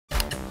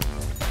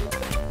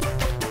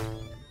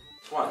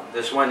one.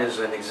 This one is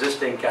an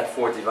existing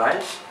Cat4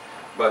 device,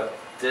 but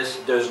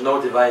there's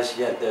no device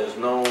yet. There's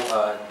no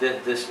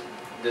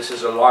this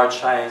is a large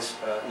size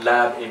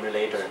lab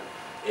emulator.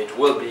 It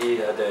will be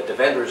the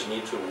vendors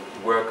need to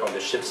work on the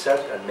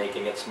chipset and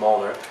making it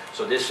smaller.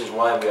 So this is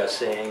why we are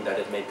saying that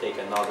it may take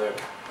another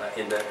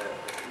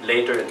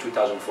later in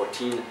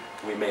 2014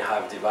 we may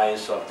have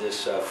device of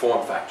this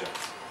form factor.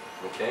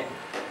 Okay,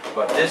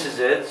 but this is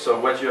it. So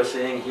what you're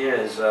seeing here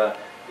is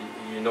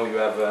you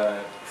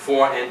have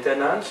 4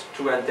 antennas,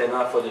 2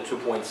 antennas for the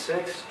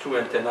 2.6, 2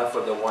 antennas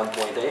for the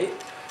 1.8.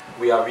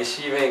 We are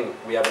receiving,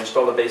 we have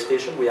installed a base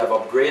station, we have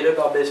upgraded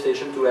our base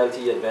station to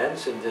LTE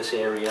Advanced in this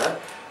area,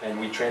 and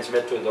we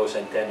transmit to those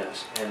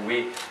antennas. And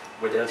with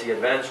LTE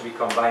Advanced, we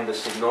combine the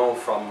signal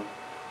from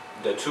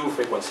the 2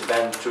 frequency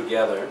bands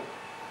together.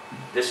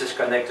 This is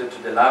connected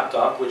to the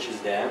laptop, which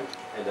is there,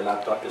 and the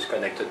laptop is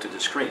connected to the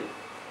screen.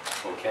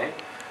 Okay?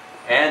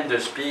 And the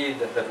speed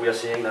that we are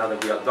seeing now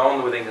that we are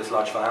downloading this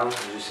large file,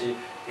 as you see,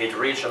 it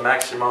reached a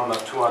maximum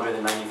of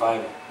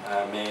 295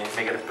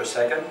 megabits per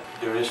second.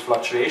 There is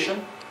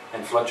fluctuation,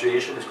 and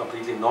fluctuation is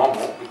completely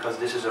normal because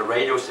this is a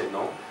radio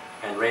signal,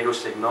 and radio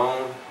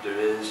signal, there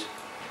is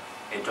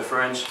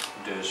interference,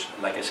 there's,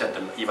 like I said,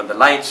 even the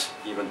lights,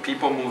 even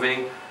people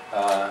moving,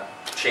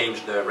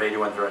 change the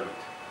radio environment.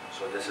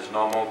 So this is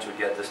normal to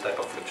get this type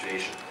of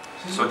fluctuation.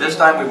 So this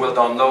time we will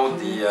download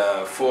the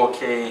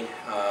 4K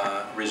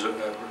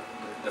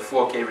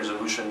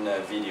resolution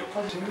video.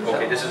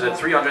 Okay, this is a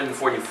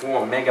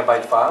 344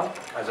 megabyte file,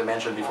 as I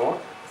mentioned before,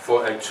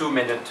 for a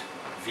 2-minute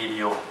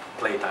video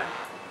playtime.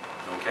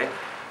 Okay,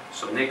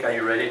 so Nick, are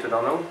you ready to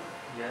download?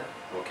 Yeah.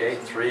 Okay,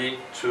 3,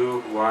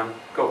 2, 1,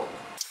 go.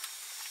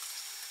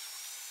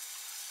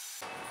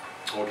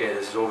 Okay,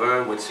 this is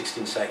over with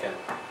 16 seconds.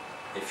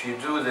 If you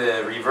do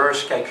the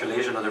reverse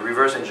calculation or the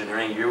reverse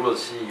engineering, you will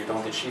see you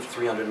don't achieve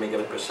 300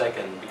 megabits per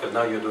second because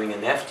now you're doing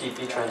an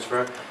FTP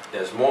transfer.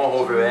 There's more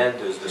overhead,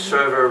 there's the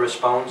server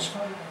response,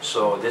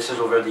 so this is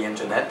over the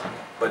internet,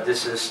 but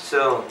this is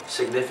still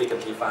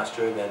significantly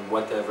faster than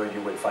whatever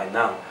you will find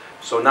now.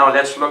 So now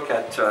let's look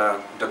at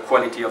the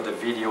quality of the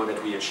video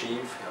that we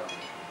achieve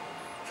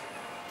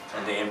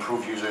and the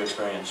improved user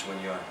experience when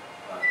you're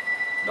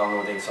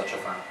downloading such a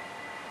file.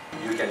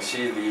 You can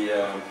see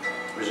the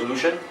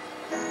resolution.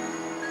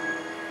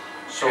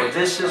 So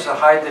this is a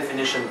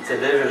high-definition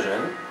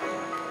television.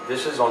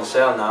 This is on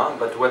sale now,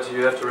 but what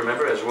you have to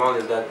remember as well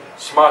is that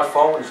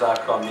smartphones are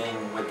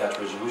coming with that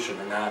resolution.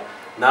 And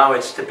now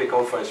it's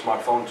typical for a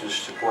smartphone to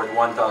support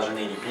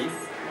 1080p,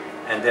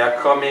 and they are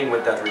coming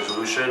with that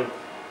resolution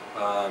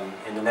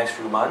in the next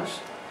few months.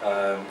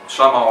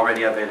 Some are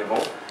already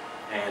available,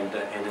 and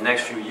in the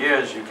next few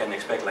years you can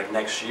expect, like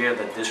next year,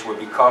 that this will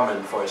be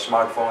common for a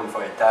smartphone,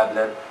 for a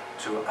tablet,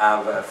 to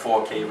have a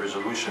 4K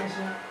resolution,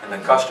 and the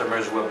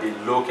customers will be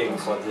looking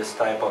for this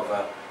type of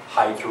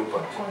high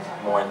throughput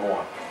more and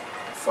more.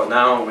 For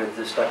now with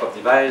this type of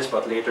device,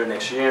 but later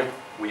next year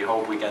we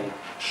hope we can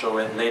show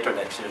it later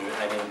next year.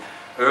 I mean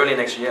early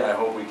next year I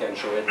hope we can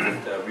show it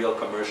with a real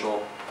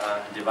commercial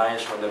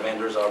device when the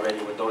vendors are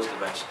ready with those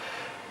devices.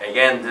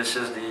 Again, this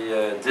is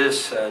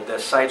the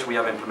sites we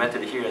have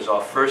implemented here is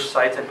our first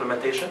site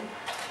implementation.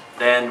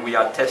 Then we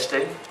are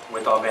testing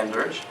with our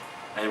vendors.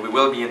 And we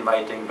will be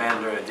inviting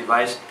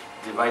device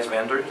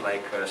vendors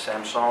like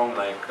Samsung,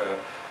 like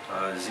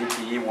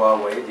ZTE,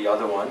 Huawei, the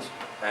other ones,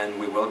 and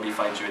we will be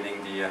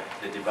fine-tuning the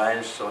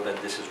device so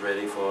that this is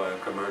ready for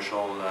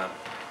commercial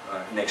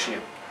next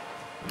year.